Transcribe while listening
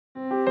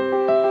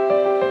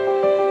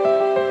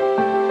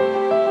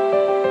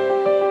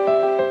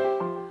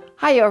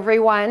Hi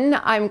everyone,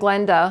 I'm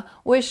Glenda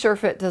with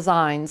SureFit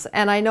Designs,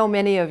 and I know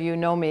many of you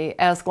know me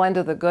as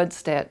Glenda the Good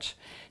Stitch.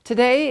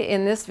 Today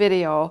in this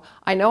video,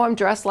 I know I'm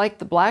dressed like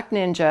the Black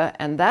Ninja,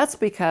 and that's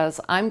because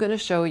I'm going to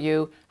show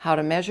you how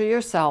to measure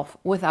yourself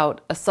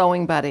without a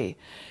sewing buddy.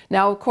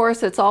 Now, of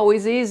course, it's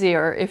always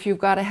easier if you've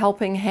got a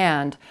helping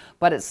hand,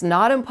 but it's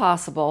not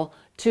impossible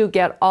to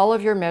get all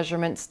of your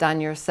measurements done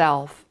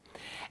yourself.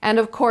 And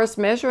of course,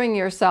 measuring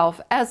yourself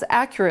as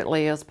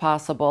accurately as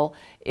possible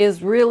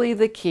is really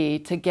the key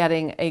to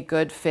getting a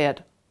good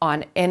fit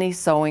on any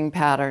sewing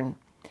pattern.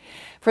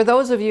 For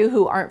those of you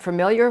who aren't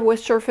familiar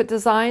with SureFit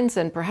Designs,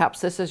 and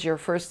perhaps this is your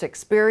first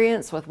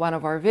experience with one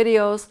of our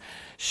videos,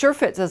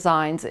 SureFit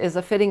Designs is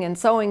a fitting and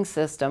sewing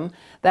system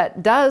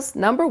that does,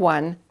 number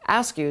one,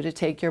 ask you to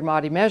take your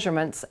body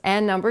measurements,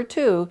 and number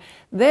two,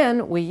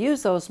 then we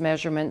use those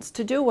measurements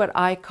to do what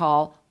I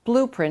call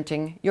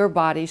blueprinting your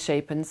body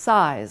shape and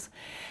size.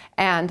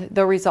 And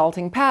the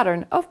resulting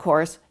pattern, of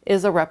course,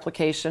 is a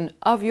replication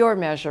of your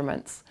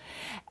measurements.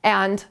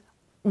 And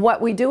what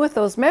we do with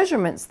those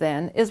measurements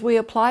then is we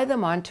apply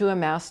them onto a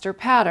master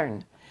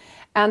pattern.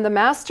 And the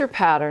master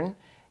pattern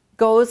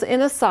goes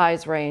in a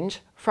size range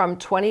from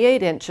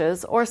 28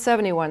 inches or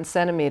 71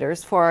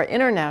 centimeters for our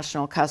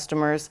international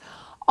customers,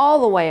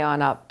 all the way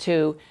on up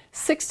to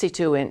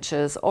 62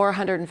 inches or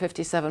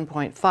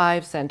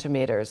 157.5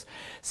 centimeters.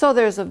 So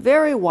there's a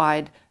very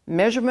wide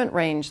measurement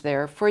range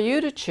there for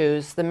you to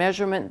choose the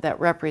measurement that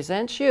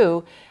represents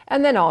you,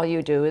 and then all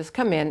you do is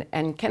come in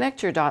and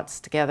connect your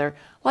dots together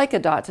like a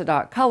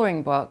dot-to-dot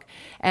coloring book,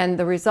 and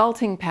the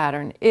resulting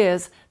pattern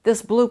is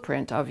this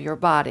blueprint of your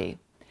body.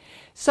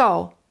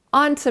 So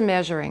on to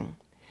measuring.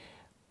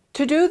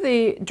 To do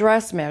the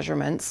dress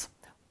measurements,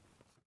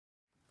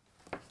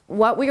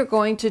 what we are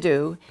going to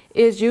do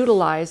is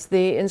utilize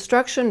the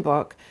instruction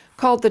book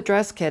called the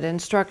Dress Kit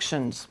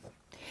Instructions.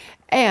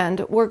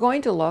 And we're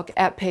going to look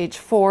at page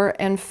 4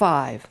 and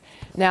 5.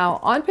 Now,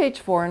 on page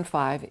 4 and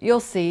 5, you'll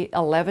see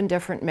 11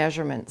 different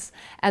measurements.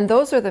 And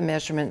those are the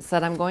measurements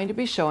that I'm going to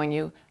be showing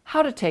you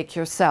how to take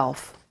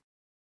yourself.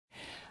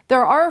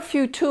 There are a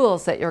few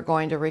tools that you're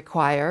going to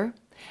require.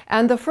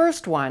 And the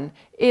first one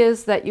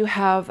is that you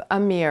have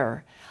a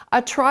mirror.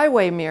 A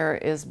tri-way mirror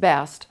is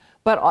best,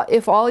 but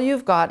if all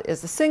you've got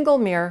is a single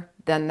mirror,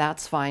 then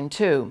that's fine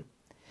too.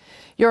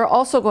 You're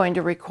also going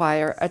to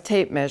require a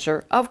tape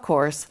measure, of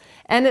course,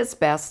 and it's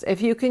best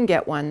if you can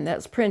get one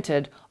that's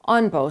printed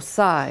on both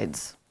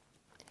sides.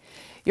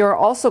 You're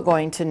also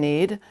going to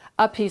need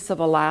a piece of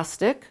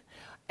elastic,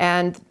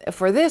 and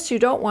for this you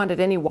don't want it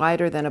any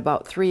wider than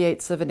about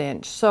 3/8 of an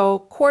inch.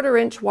 So 1/4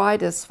 inch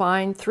wide is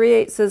fine,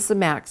 3/8 is the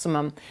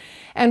maximum.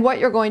 And what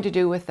you're going to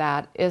do with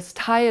that is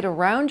tie it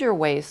around your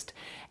waist,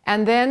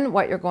 and then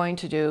what you're going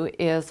to do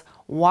is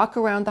walk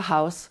around the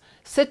house,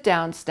 sit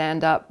down,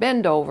 stand up,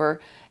 bend over,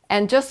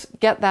 and just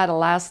get that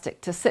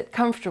elastic to sit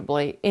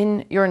comfortably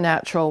in your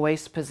natural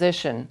waist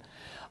position.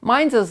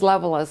 Mine's as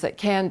level as it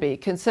can be,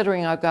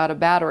 considering I've got a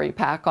battery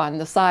pack on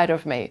the side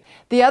of me.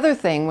 The other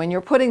thing when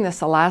you're putting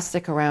this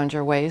elastic around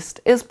your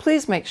waist is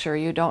please make sure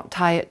you don't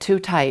tie it too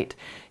tight.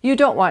 You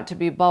don't want to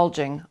be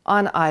bulging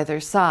on either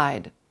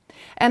side.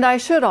 And I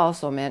should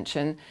also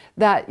mention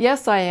that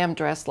yes, I am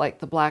dressed like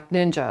the Black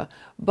Ninja,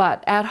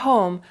 but at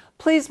home,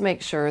 please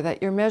make sure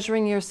that you're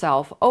measuring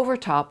yourself over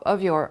top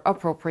of your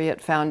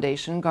appropriate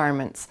foundation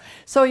garments.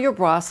 So your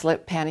bra,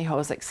 slip,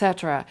 pantyhose,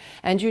 etc.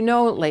 And you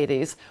know,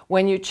 ladies,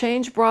 when you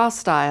change bra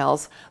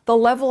styles, the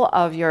level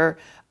of your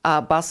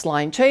bust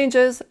line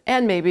changes,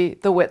 and maybe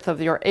the width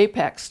of your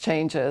apex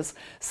changes.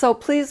 So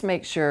please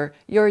make sure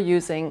you're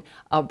using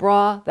a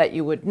bra that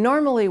you would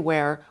normally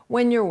wear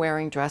when you're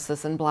wearing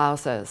dresses and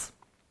blouses.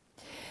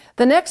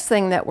 The next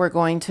thing that we're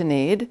going to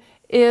need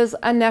is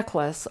a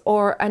necklace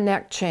or a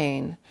neck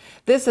chain.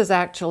 This is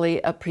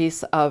actually a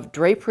piece of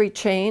drapery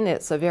chain.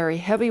 It's a very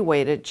heavy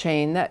weighted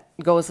chain that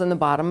goes in the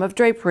bottom of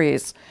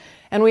draperies.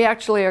 And we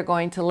actually are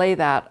going to lay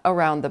that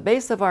around the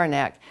base of our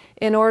neck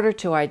in order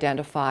to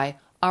identify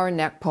our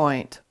neck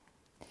point.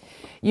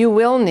 You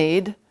will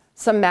need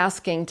some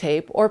masking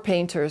tape or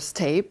painter's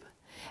tape,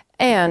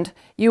 and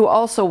you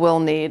also will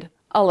need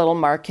a little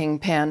marking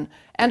pen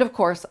and of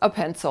course a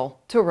pencil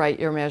to write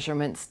your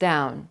measurements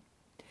down.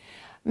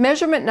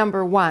 Measurement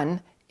number 1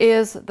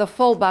 is the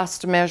full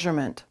bust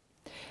measurement.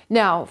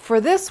 Now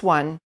for this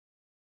one,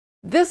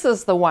 this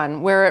is the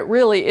one where it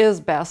really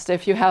is best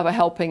if you have a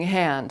helping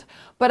hand.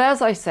 But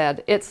as I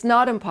said, it's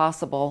not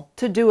impossible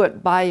to do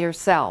it by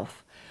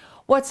yourself.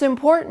 What's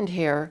important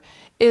here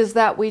is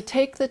that we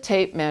take the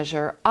tape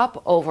measure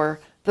up over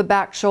the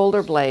back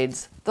shoulder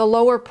blades, the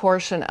lower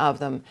portion of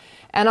them.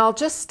 And I'll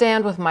just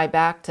stand with my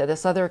back to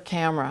this other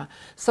camera.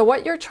 So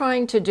what you're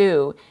trying to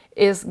do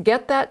is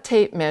get that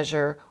tape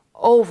measure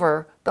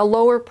over the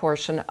lower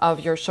portion of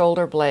your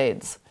shoulder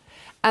blades.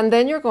 And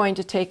then you're going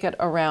to take it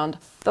around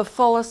the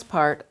fullest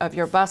part of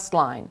your bust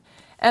line.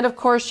 And of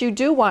course you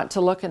do want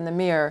to look in the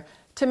mirror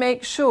to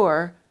make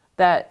sure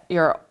that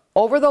you're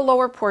over the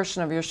lower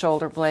portion of your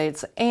shoulder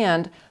blades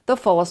and the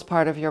fullest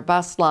part of your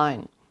bust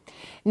line.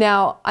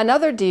 Now,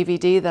 another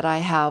DVD that I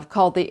have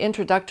called the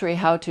Introductory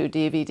How-To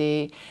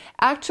DVD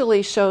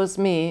actually shows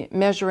me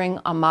measuring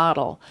a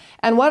model.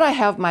 And what I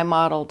have my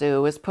model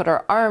do is put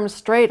her arms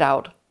straight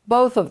out,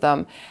 both of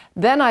them.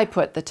 Then I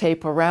put the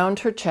tape around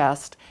her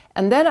chest,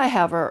 and then I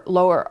have her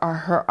lower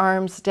her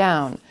arms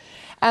down.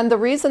 And the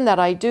reason that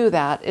I do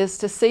that is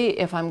to see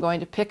if I'm going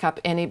to pick up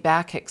any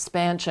back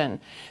expansion,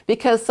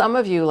 because some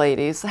of you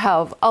ladies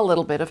have a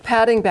little bit of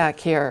padding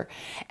back here.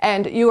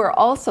 And you are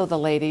also the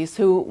ladies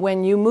who,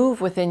 when you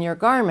move within your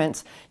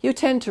garments, you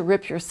tend to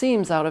rip your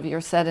seams out of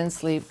your set-in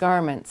sleeve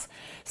garments.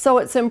 So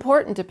it's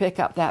important to pick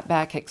up that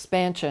back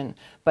expansion,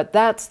 but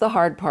that's the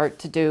hard part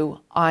to do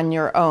on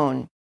your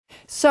own.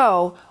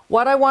 So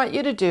what I want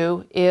you to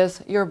do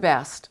is your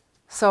best.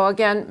 So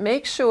again,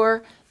 make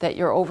sure that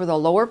you're over the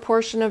lower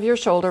portion of your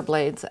shoulder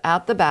blades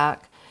at the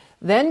back,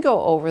 then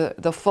go over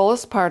the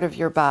fullest part of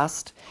your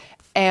bust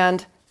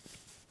and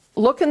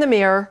look in the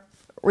mirror,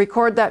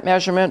 record that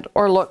measurement,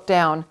 or look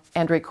down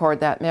and record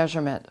that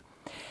measurement.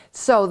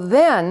 So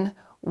then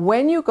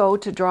when you go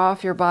to draw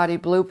off your body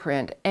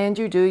blueprint and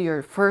you do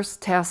your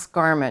first test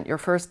garment, your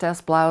first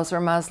test blouse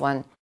or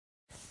muslin,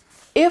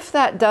 if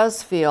that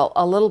does feel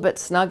a little bit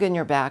snug in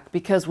your back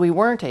because we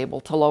weren't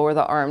able to lower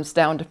the arms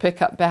down to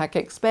pick up back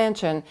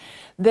expansion,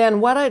 then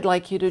what I'd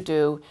like you to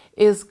do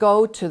is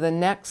go to the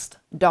next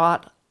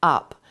dot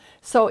up.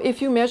 So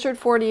if you measured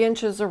 40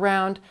 inches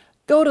around,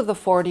 go to the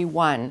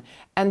 41,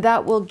 and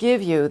that will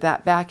give you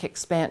that back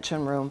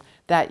expansion room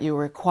that you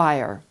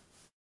require.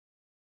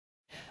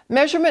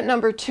 Measurement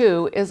number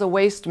 2 is a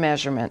waist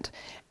measurement.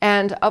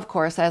 And of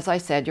course, as I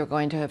said, you're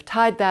going to have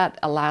tied that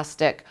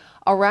elastic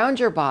around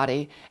your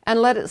body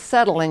and let it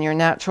settle in your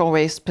natural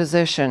waist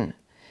position.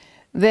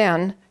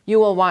 Then you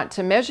will want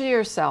to measure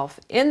yourself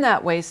in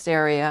that waist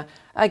area.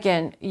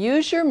 Again,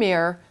 use your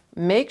mirror,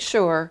 make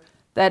sure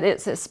that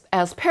it's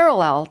as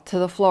parallel to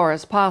the floor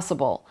as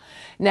possible.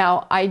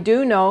 Now, I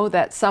do know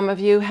that some of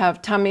you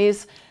have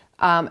tummies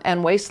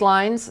and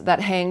waistlines that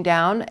hang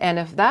down, and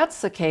if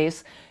that's the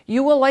case,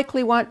 you will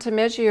likely want to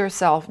measure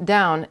yourself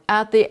down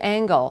at the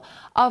angle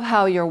of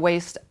how your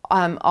waist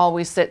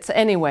always sits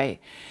anyway.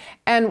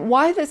 And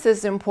why this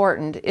is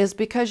important is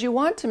because you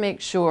want to make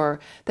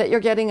sure that you're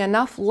getting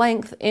enough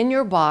length in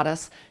your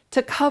bodice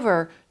to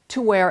cover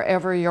to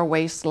wherever your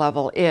waist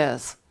level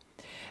is.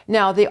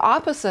 Now, the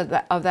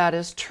opposite of that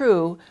is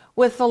true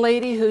with the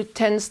lady who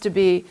tends to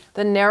be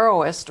the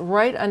narrowest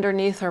right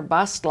underneath her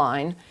bust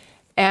line.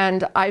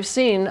 And I've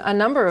seen a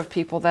number of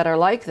people that are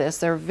like this.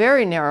 They're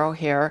very narrow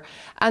here,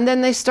 and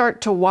then they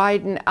start to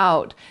widen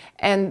out,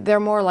 and they're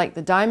more like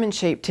the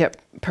diamond-shaped hip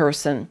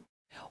person.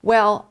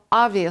 Well,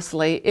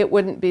 obviously, it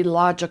wouldn't be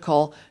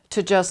logical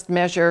to just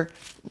measure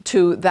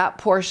to that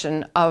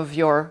portion of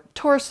your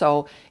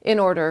torso in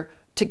order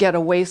to get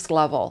a waist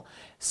level.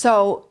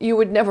 So you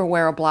would never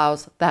wear a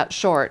blouse that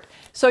short.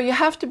 So you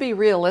have to be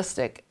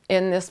realistic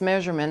in this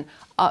measurement,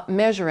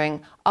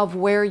 measuring of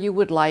where you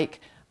would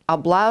like a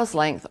blouse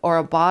length or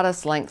a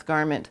bodice length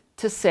garment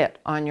to sit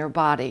on your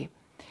body.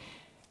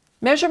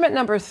 Measurement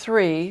number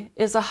 3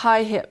 is a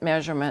high hip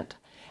measurement.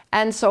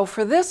 And so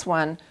for this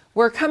one,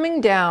 we're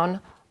coming down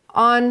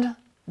on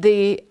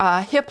the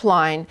hip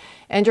line,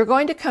 and you're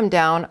going to come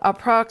down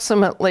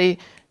approximately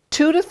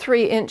 2 to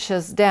 3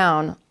 inches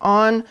down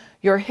on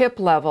your hip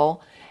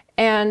level.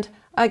 And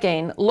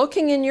again,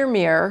 looking in your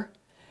mirror,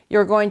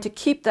 you're going to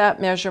keep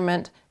that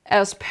measurement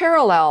as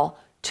parallel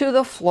to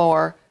the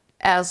floor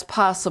as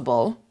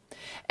possible.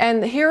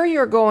 And here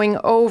you're going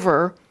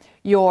over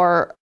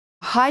your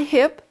high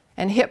hip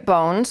and hip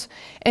bones,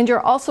 and you're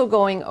also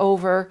going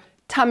over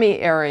tummy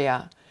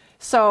area.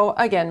 So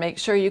again, make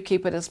sure you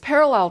keep it as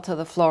parallel to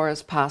the floor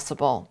as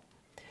possible.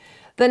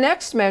 The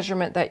next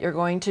measurement that you're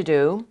going to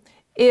do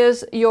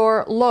is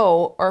your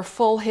low or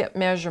full hip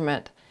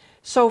measurement.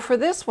 So for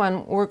this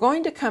one, we're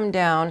going to come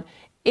down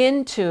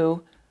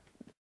into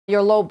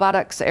your low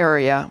buttocks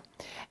area.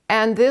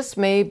 And this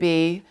may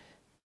be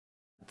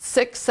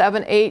 6,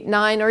 7, 8,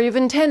 9, or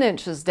even 10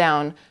 inches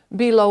down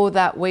below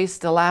that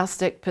waist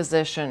elastic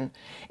position.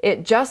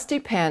 It just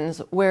depends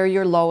where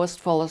your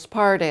lowest, fullest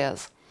part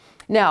is.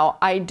 Now,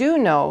 I do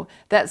know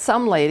that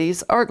some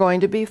ladies are going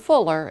to be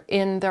fuller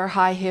in their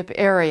high hip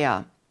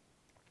area.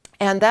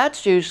 And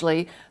that's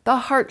usually the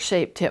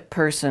heart-shaped hip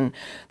person,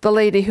 the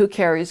lady who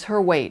carries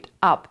her weight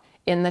up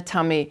in the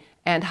tummy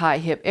and high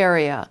hip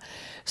area.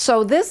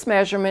 So this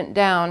measurement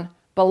down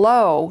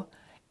below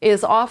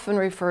is often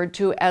referred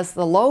to as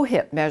the low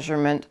hip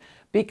measurement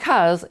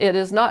because it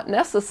is not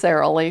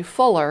necessarily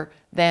fuller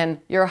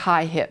than your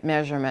high hip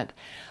measurement.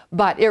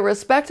 But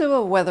irrespective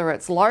of whether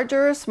it's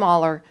larger or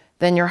smaller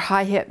than your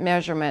high hip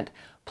measurement,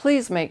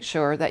 please make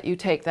sure that you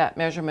take that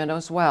measurement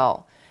as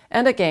well.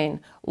 And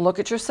again, look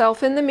at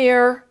yourself in the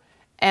mirror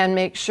and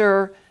make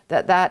sure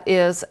that that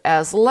is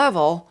as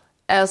level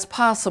as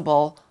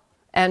possible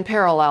and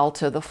parallel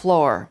to the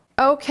floor.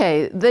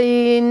 Okay,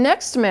 the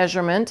next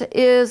measurement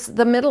is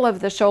the middle of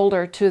the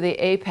shoulder to the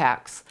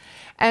apex.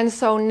 And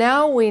so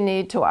now we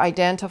need to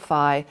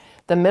identify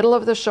the middle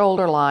of the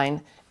shoulder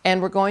line,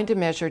 and we're going to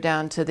measure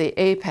down to the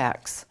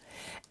apex.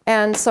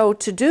 And so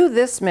to do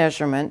this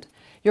measurement,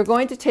 you're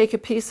going to take a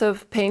piece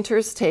of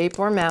painter's tape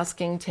or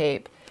masking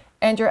tape,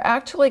 and you're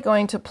actually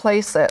going to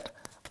place it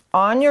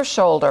on your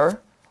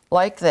shoulder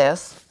like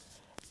this,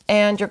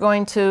 and you're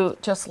going to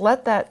just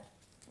let that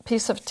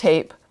piece of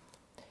tape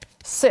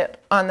sit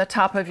on the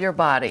top of your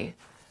body.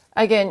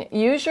 Again,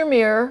 use your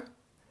mirror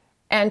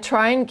and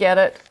try and get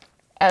it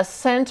as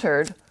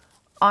centered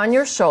on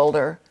your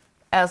shoulder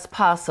as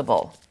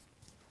possible.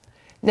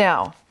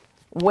 Now,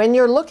 when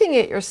you're looking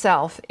at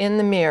yourself in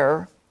the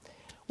mirror,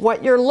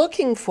 what you're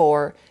looking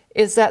for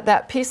is that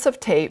that piece of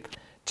tape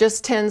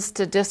just tends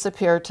to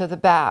disappear to the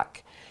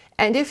back.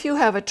 And if you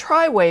have a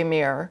tri-way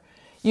mirror,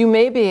 you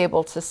may be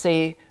able to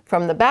see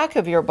from the back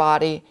of your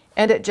body,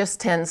 and it just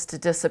tends to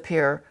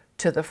disappear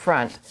to the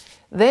front.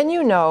 Then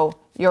you know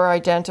you're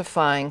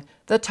identifying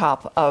the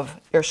top of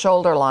your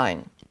shoulder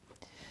line.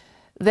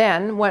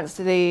 Then, once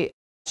the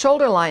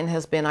shoulder line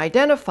has been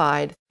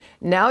identified,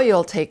 now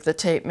you'll take the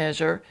tape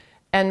measure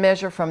and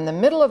measure from the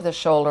middle of the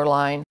shoulder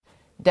line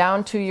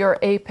down to your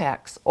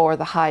apex, or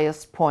the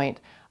highest point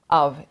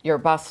of your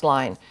bust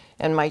line.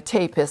 And my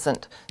tape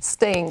isn't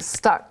staying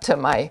stuck to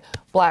my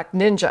black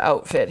ninja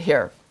outfit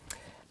here.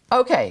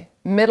 Okay,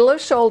 middle of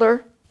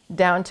shoulder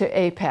down to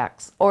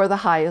apex, or the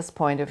highest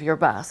point of your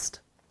bust.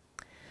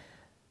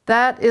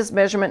 That is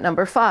measurement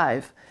number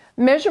 5.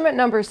 Measurement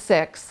number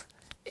 6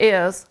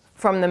 is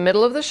from the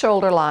middle of the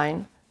shoulder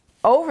line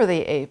over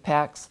the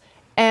apex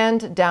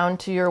and down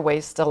to your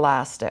waist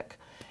elastic.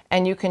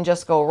 And you can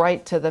just go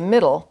right to the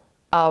middle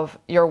of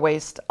your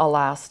waist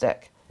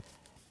elastic.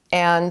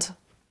 And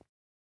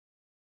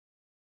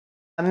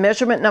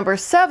measurement number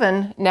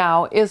 7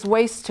 now is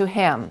waist to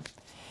hem.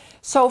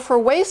 So for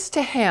waist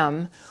to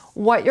hem,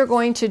 what you're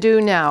going to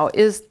do now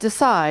is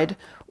decide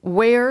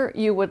where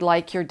you would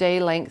like your day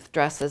length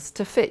dresses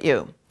to fit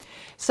you.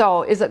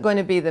 So is it going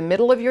to be the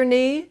middle of your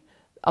knee,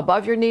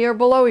 above your knee, or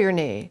below your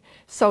knee?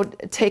 So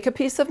take a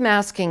piece of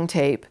masking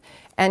tape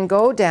and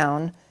go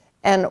down,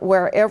 and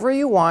wherever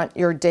you want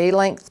your day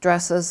length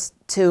dresses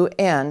to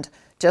end,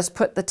 just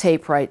put the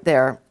tape right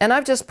there. And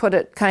I've just put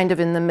it kind of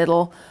in the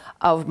middle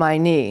of my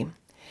knee.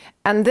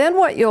 And then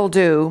what you'll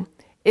do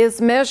is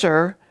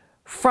measure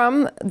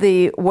from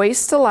the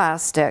waist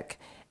elastic,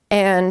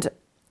 and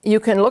you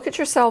can look at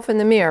yourself in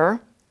the mirror,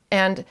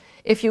 and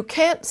if you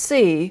can't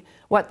see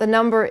what the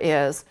number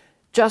is,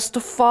 just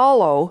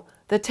follow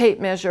the tape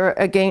measure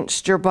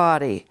against your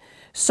body.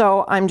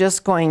 So I'm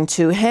just going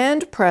to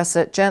hand press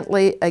it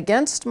gently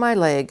against my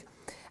leg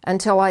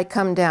until I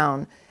come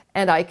down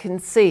and I can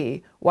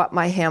see what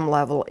my hem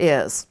level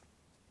is.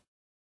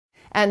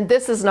 And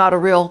this is not a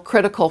real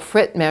critical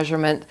fit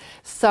measurement,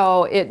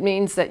 so it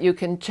means that you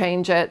can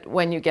change it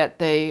when you get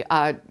the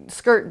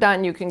skirt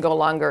done. You can go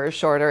longer or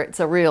shorter. It's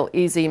a real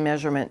easy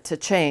measurement to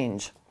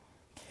change.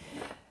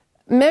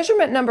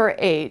 Measurement number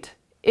 8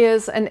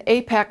 is an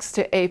apex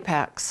to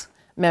apex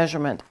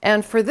measurement.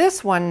 And for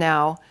this one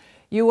now,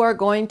 you are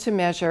going to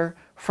measure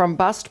from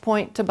bust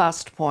point to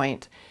bust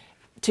point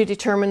to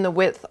determine the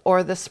width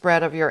or the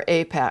spread of your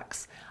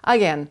apex.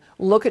 Again,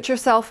 look at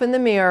yourself in the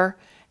mirror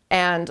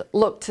and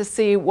look to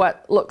see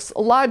what looks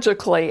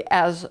logically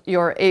as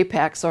your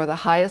apex, or the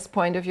highest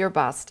point of your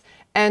bust,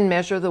 and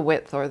measure the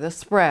width or the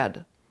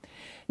spread.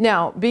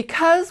 Now,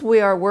 because we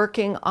are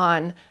working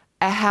on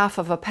a half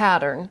of a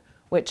pattern,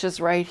 which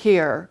is right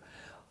here,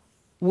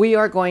 we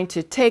are going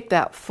to take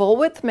that full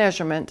width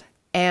measurement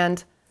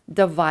and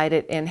divide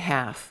it in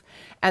half.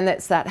 And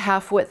that's that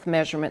half width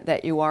measurement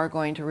that you are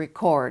going to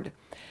record.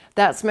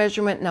 That's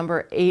measurement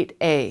number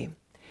 8A.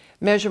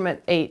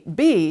 Measurement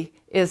 8B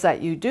is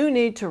that you do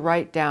need to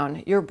write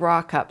down your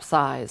bra cup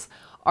size.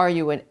 Are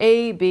you an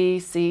A, B,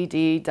 C,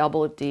 D,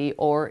 double D,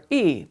 or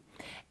E?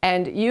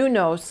 And you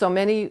know, so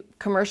many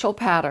commercial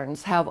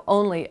patterns have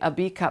only a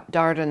B cup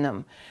dart in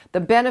them. The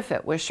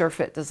benefit with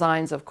SureFit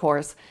Designs, of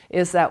course,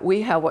 is that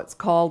we have what's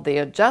called the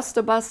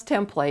Adjust-A-Bust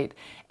template,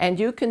 and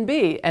you can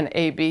be an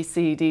A, B,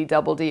 C, D,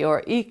 double D,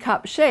 or E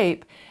cup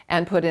shape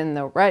and put in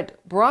the right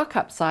bra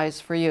cup size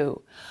for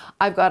you.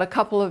 I've got a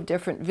couple of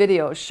different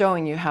videos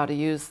showing you how to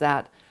use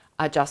that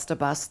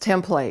Adjust-A-Bust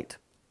template.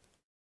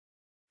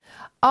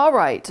 All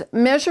right,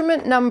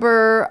 measurement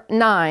number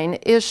 9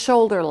 is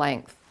shoulder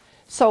length.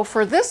 So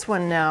for this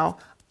one now,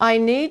 I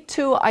need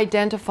to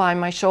identify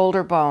my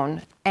shoulder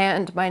bone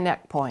and my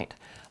neck point.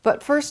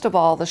 But first of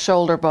all, the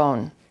shoulder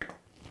bone.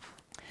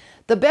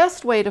 The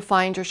best way to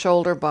find your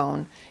shoulder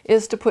bone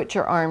is to put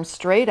your arm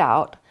straight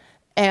out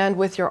and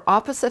with your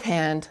opposite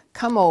hand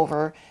come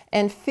over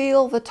and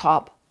feel the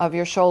top of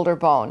your shoulder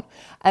bone.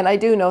 And I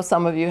do know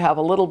some of you have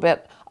a little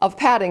bit of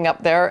padding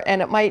up there,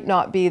 and it might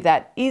not be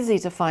that easy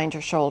to find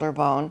your shoulder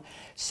bone.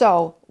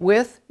 So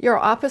with your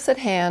opposite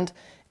hand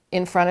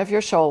in front of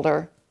your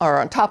shoulder, or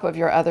on top of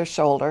your other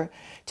shoulder,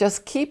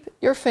 just keep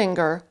your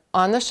finger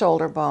on the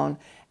shoulder bone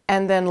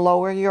and then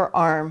lower your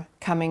arm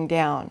coming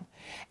down.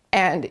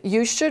 And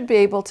you should be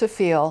able to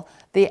feel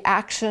the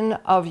action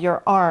of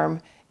your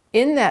arm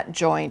in that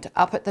joint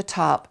up at the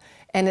top,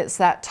 and it's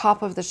that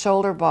top of the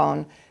shoulder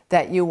bone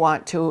that you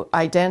want to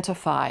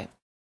identify.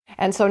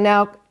 And so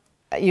now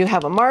you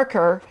have a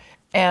marker,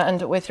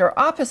 And with your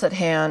opposite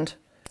hand,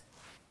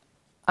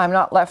 I'm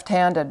not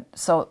left-handed,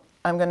 so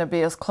I'm going to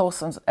be as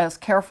close and as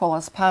careful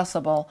as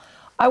possible.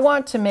 I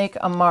want to make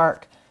a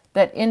mark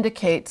that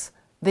indicates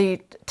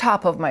the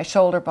top of my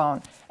shoulder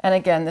bone. And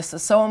again, this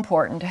is so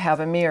important to have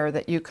a mirror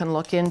that you can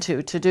look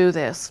into to do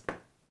this.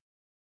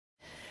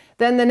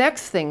 Then the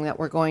next thing that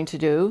we're going to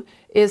do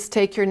is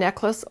take your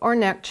necklace or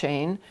neck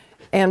chain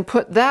and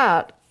put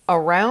that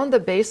around the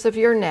base of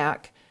your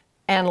neck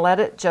and let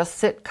it just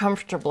sit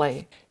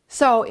comfortably.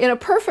 So in a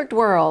perfect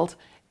world,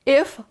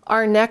 if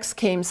our necks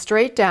came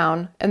straight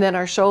down and then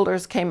our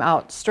shoulders came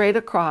out straight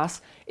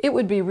across, it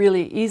would be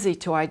really easy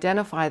to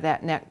identify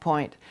that neck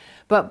point.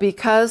 But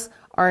because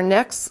our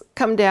necks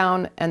come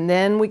down and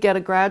then we get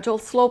a gradual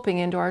sloping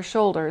into our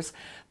shoulders,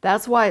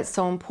 that's why it's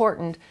so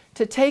important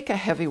to take a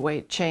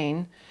heavyweight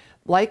chain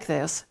like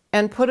this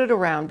and put it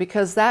around,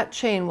 because that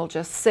chain will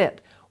just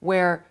sit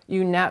where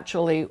you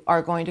naturally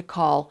are going to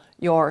call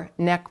your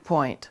neck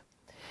point.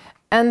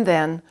 And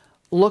then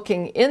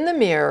looking in the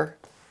mirror,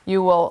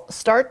 you will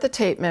start the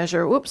tape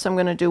measure. Oops, I'm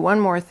going to do one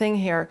more thing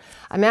here.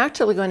 I'm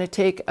actually going to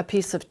take a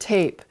piece of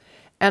tape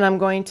and I'm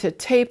going to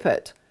tape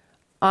it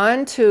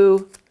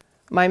onto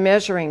my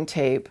measuring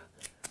tape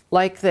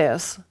like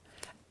this.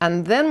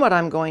 And then what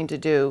I'm going to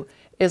do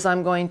is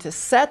I'm going to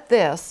set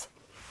this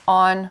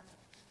on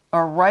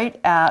or right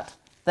at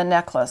the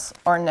necklace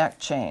or neck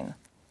chain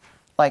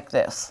like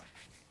this.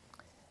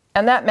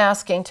 And that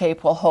masking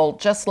tape will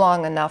hold just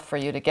long enough for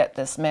you to get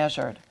this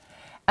measured.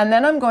 And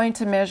then I'm going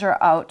to measure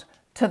out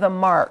to the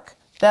mark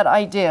that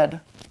I did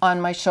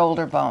on my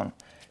shoulder bone.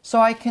 So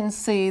I can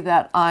see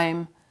that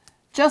I'm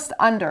just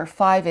under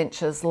 5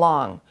 inches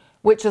long,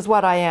 which is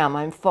what I am.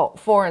 I'm 4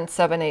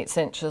 7/8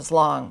 inches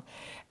long.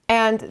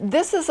 And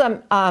this is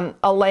a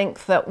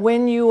length that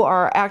when you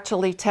are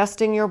actually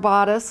testing your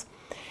bodice,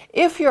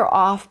 if you're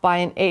off by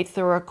 1/8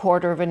 or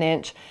 1/4 of an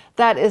inch,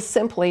 that is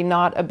simply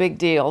not a big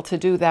deal to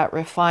do that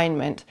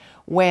refinement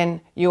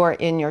when you are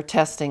in your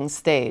testing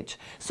stage.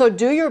 So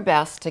do your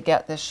best to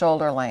get this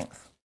shoulder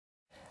length.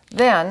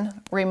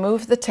 Then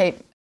remove the tape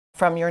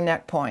from your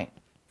neck point.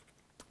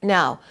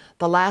 Now,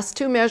 the last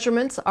 2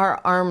 measurements are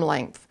arm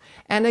length.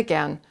 And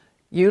again,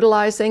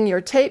 utilizing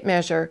your tape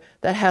measure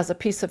that has a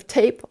piece of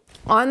tape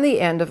on the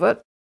end of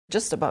it,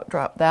 just about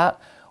drop that,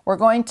 we're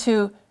going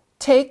to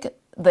take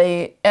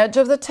the edge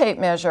of the tape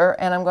measure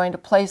and I'm going to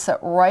place it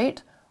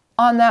right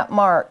on that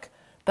mark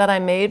that I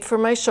made for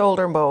my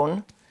shoulder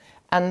bone.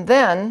 And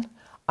then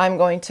I'm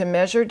going to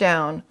measure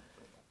down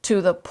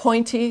to the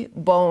pointy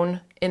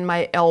bone in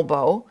my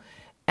elbow,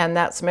 and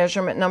that's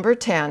measurement number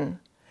 10.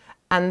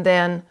 And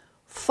then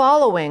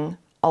following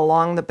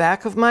along the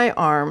back of my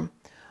arm,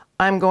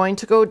 I'm going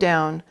to go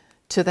down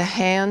to the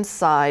hand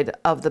side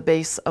of the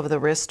base of the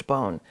wrist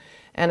bone.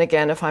 And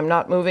again, if I'm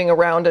not moving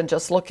around and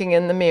just looking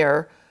in the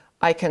mirror,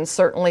 I can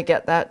certainly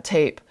get that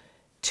tape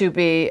to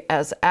be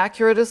as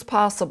accurate as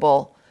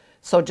possible.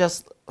 So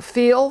just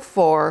feel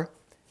for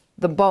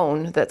the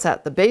bone that's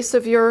at the base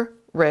of your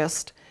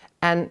wrist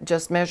and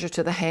just measure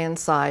to the hand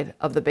side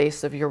of the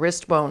base of your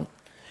wrist bone.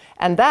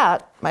 And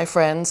that, my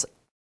friends,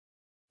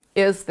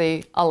 is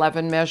the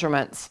 11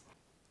 measurements.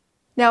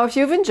 Now, if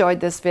you've enjoyed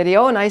this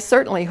video, and I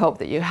certainly hope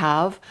that you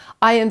have,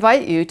 I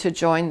invite you to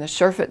join the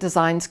SureFit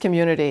Designs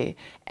community,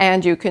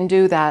 and you can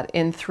do that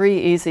in 3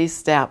 easy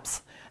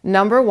steps.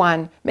 Number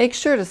 1, make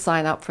sure to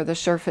sign up for the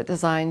SureFit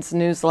Designs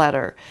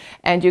newsletter.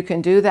 And you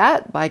can do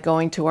that by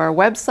going to our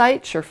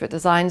website,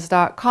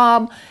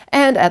 surefitdesigns.com,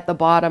 and at the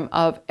bottom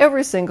of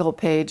every single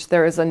page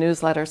there is a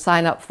newsletter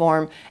sign-up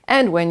form,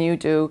 and when you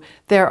do,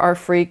 there are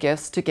free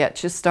gifts to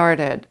get you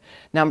started.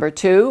 Number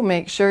 2,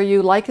 make sure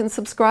you like and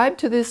subscribe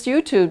to this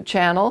YouTube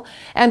channel,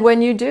 and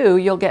when you do,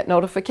 you'll get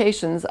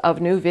notifications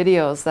of new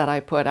videos that I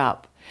put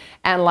up.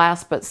 And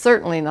last but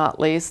certainly not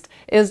least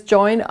is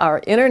join our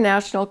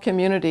international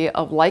community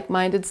of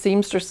like-minded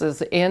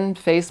seamstresses in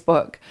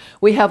Facebook.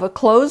 We have a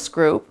closed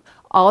group.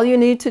 All you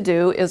need to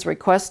do is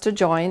request to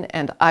join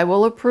and I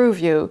will approve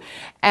you,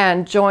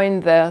 and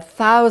join the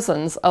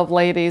thousands of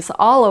ladies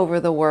all over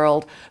the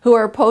world who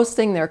are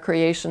posting their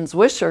creations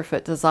with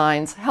SureFit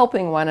Designs,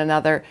 helping one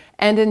another,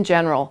 and in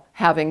general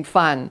having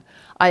fun.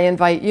 I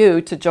invite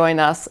you to join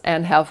us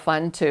and have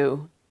fun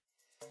too.